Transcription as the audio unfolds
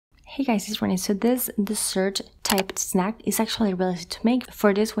Hey guys, it's Renee. So this dessert type snack is actually really easy to make.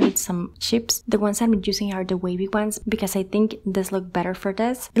 For this we need some chips. The ones I'm using are the wavy ones because I think this look better for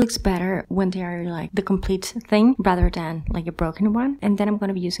this. It looks better when they are like the complete thing rather than like a broken one. And then I'm going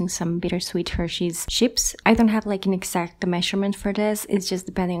to be using some bittersweet Hershey's chips. I don't have like an exact measurement for this. It's just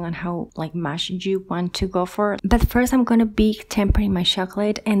depending on how like much you want to go for. But first I'm going to be tempering my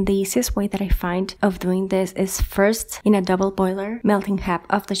chocolate, and the easiest way that I find of doing this is first in a double boiler, melting half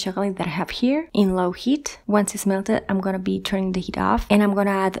of the chocolate that I have here in low heat. Once it's melted, I'm gonna be turning the heat off and I'm gonna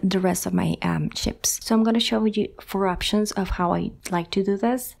add the rest of my chips. So I'm gonna show you 4 options of how I like to do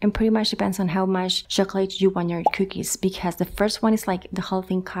this, and pretty much depends on how much chocolate you want your cookies, because the first one is like the whole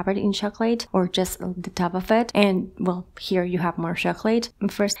thing covered in chocolate or just the top of it, and well, here you have more chocolate.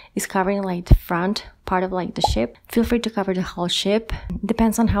 And first is covering like the front part of like the chip. Feel free to cover the whole chip,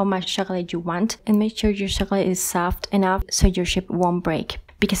 depends on how much chocolate you want, and make sure your chocolate is soft enough so your chip won't break,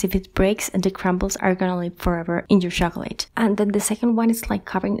 because if it breaks, the crumbles are gonna live forever in your chocolate. And then the second one is like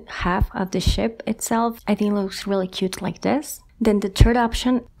covering half of the chip itself. I think it looks really cute like this. Then the third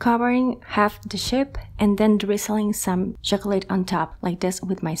option, covering half the chip and then drizzling some chocolate on top like this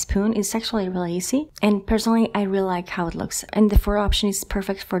with my spoon. It's actually really easy, and personally I really like how it looks. And the fourth option is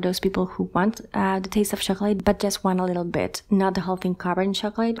perfect for those people who want the taste of chocolate but just want a little bit, not the whole thing covered in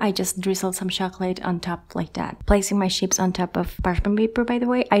chocolate. I just drizzle some chocolate on top like that, placing my chips on top of parchment paper. By the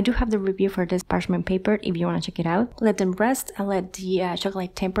way, I do have the review for this parchment paper if you want to check it out. Let them rest and let the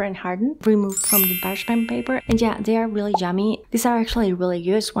chocolate temper and harden. Remove from the parchment paper, and yeah, they are really yummy. These are actually really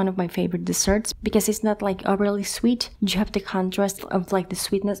good. It's one of my favorite desserts because it's not like overly sweet. You have the contrast of like the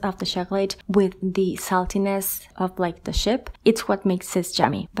sweetness of the chocolate with the saltiness of like the chip. It's what makes this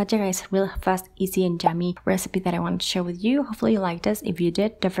yummy. But yeah guys, real fast, easy and yummy recipe that I wanted to share with you. Hopefully you liked this. If you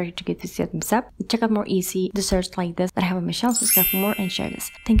did, don't forget to give this a thumbs up. Check out more easy desserts like this that I have on my channel. Subscribe for more and share this.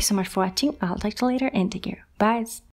 Thank you so much for watching. I'll talk to you later and take care. Bye.